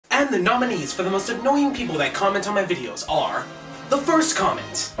And the nominees for the most annoying people that comment on my videos are... The first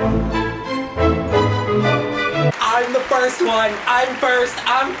comment. I'm the first one! I'm first!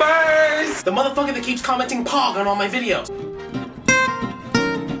 I'm first! The motherfucker that keeps commenting POG on all my videos. Woo!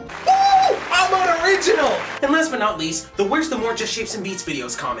 I'm unoriginal! And last but not least, the Where's the More Just Shapes and Beats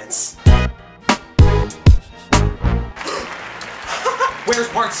videos comments. Where's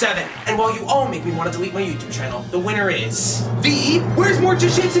part 7? And while you all make me want to delete my YouTube channel, the winner is... the Where's More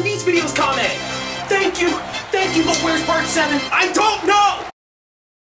Just Shapes and Beats videos comment! Thank you, but where's part 7? I don't know!